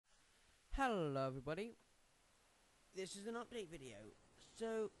Hello everybody, this is an update video.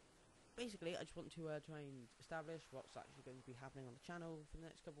 So basically I just want to try and establish what's actually going to be happening on the channel for the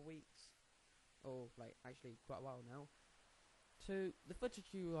next couple of weeks, or like actually quite a while now. So the footage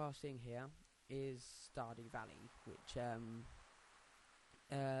you are seeing here is Stardew Valley, which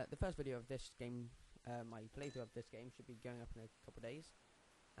the first video of this game, my playthrough of this game, should be going up in a couple of days.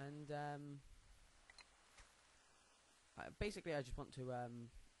 And basically I just want to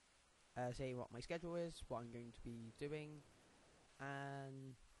say what my schedule is, what I'm going to be doing,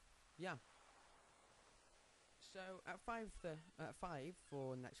 and yeah. So at five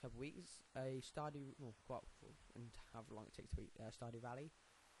for the next couple of weeks, a Stardew, and however long it takes to beat Stardew Valley,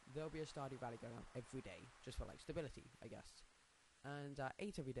 there'll be a Stardew Valley going on every day, just for like stability, I guess. And at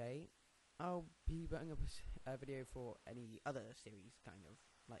 8 every day, I'll be putting up a video for any other series, kind of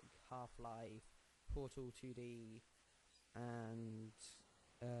like Half-Life, Portal 2D, and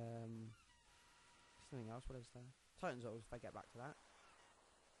something else. What is there? Titan Souls, if I get back to that.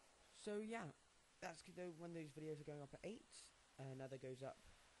 So yeah, that's when those videos are going up at 8. Another goes up.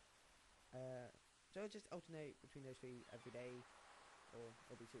 So I'll just alternate between those three every day, or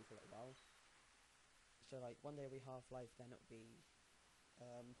it'll be two for a little while. So like one day will be Half-Life, then it'll be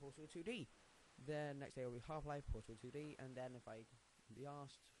Portal 2D. Then next day will be Half-Life, Portal 2D, and then if I be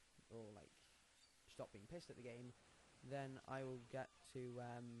asked or like stop being pissed at the game, then I will get to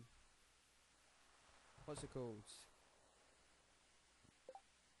what's it called?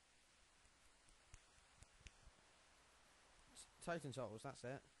 Titan Souls, that's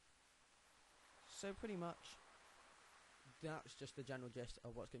it. So pretty much that's just the general gist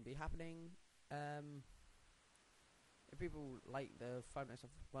of what's going to be happening. If people like the Five Nights of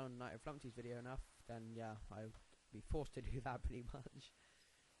One Night of Flumpties video enough, then yeah, I'll be forced to do that pretty much.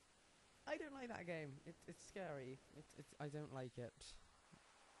 I don't like that game. It's scary. I don't like it.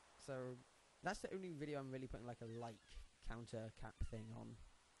 So that's the only video I'm really putting like a like counter cap thing on.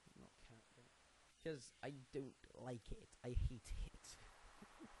 Not cap, because I don't like it. I hate it.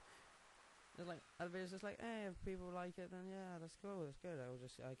 There's like other videos just like, hey, if people like it, then yeah, that's cool, that's good. I'll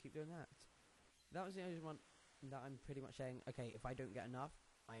just keep doing that. That was the only one that I'm pretty much saying, okay, if I don't get enough,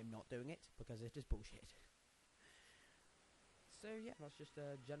 I am not doing it because it is bullshit. So yeah, that's just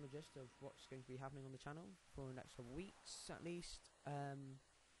a general gist of what's going to be happening on the channel for the next couple of weeks at least.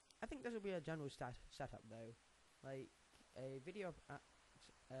 I think this will be a general setup though, like a video at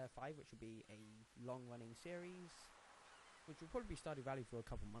 5, which will be a long-running series, which will probably be Stardew Valley for a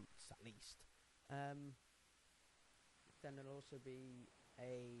couple months at least. Then there'll also be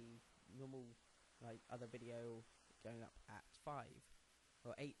a normal like other video going up at 5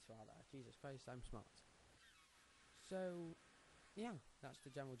 or 8 rather. Jesus Christ, I'm smart. So yeah, that's the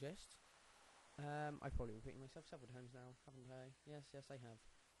general gist. I've probably repeated myself several times now, haven't I? Yes, I have.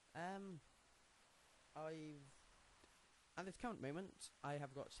 I've at this current moment I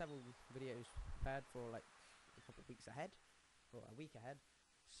have got several videos prepared for like a couple of weeks ahead, or a week ahead.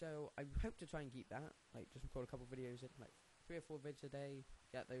 So I hope to try and keep that, like just record a couple of videos in like 3 or 4 vids a day,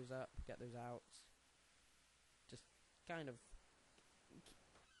 get those up, get those out. Just kind of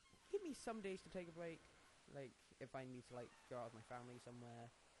give me some days to take a break. Like if I need to like go out with my family somewhere,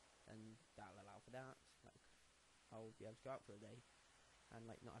 then that'll allow for that. Like I'll be able to go out for a day and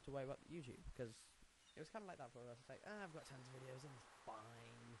like not have to worry about YouTube, because it was kind of like that for us. It's like, I've got tons of videos and it's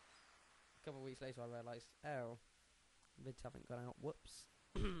fine. A couple of weeks later I realised, oh, vids haven't gone out, whoops.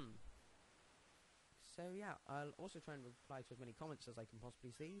 So yeah, I'll also try and reply to as many comments as I can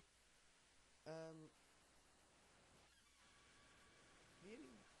possibly see.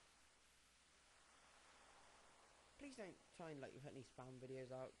 Really, please don't try and like put any spam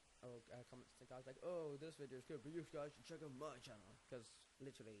videos out or comments to guys like, oh, this video is good, but you guys should check out my channel, because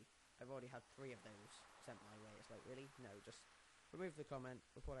literally I've already had 3 of those sent my way. It's like, really? No, just remove the comment,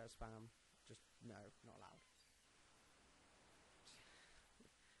 report out as spam. Just no, not allowed.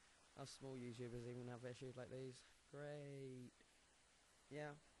 Us small YouTubers even have issues like these. Great.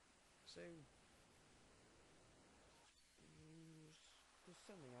 Yeah. So there's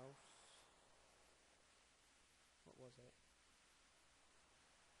something else. What was it?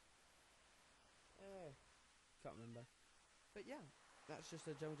 Can't remember. But yeah, that's just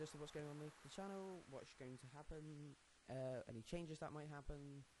a general gist of what's going on with the channel, what's going to happen, any changes that might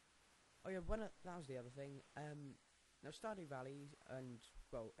happen. Oh yeah, that was the other thing. Now Stardew Valley and,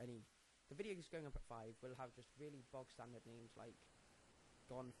 well, the videos going up at 5 will have just really bog standard names like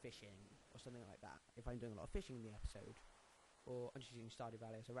Gone Fishing or something like that, if I'm doing a lot of fishing in the episode. Or I'm just using Stardew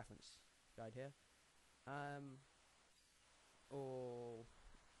Valley as a reference guide here. Or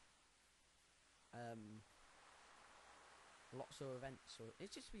lots of events, or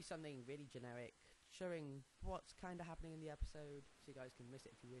it's just be something really generic, showing what's kind of happening in the episode, so you guys can miss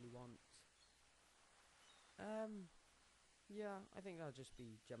it if you really want. Yeah, I think that'll just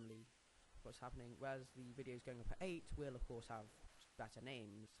be generally what's happening. Whereas the videos going up at 8 will, of course, have better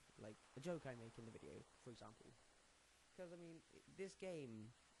names, like a joke I make in the video, for example. Because I mean, this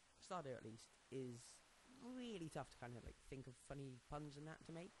game, Stardew at least, is really tough to kind of like think of funny puns and that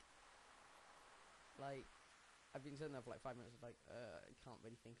to make. Like, I've been sitting there for like 5 minutes, like, I can't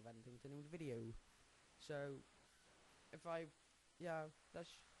really think of anything to name the video. So, if yeah,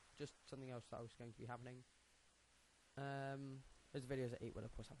 that's just something else that was going to be happening. There's videos at 8 will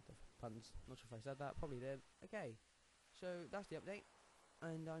of course have the puns. Not sure if I said that, probably did. Okay, so that's the update,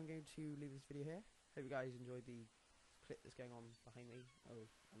 and I'm going to leave this video here. Hope you guys enjoyed the clip that's going on behind me. Oh,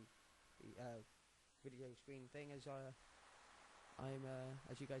 the video screen thing as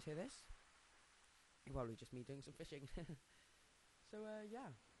as you guys hear this. Probably just me doing some fishing. So yeah,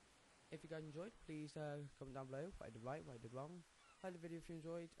 if you guys enjoyed, please comment down below what I did right, what I did wrong. Like the video if you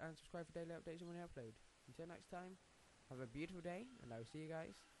enjoyed, and subscribe for daily updates when I upload. Until next time, have a beautiful day, and I will see you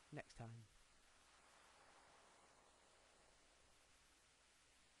guys next time.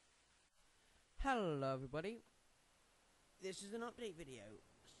 Hello everybody, this is an update video.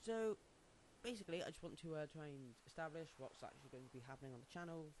 So basically I just want to try and establish what's actually going to be happening on the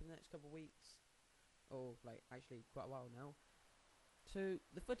channel for the next couple of weeks, or like actually quite a while now. So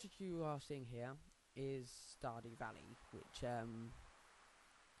the footage you are seeing here is Stardew Valley, which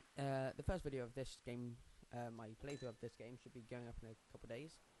the first video of this game, my playthrough of this game, should be going up in a couple of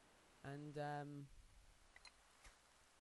days, and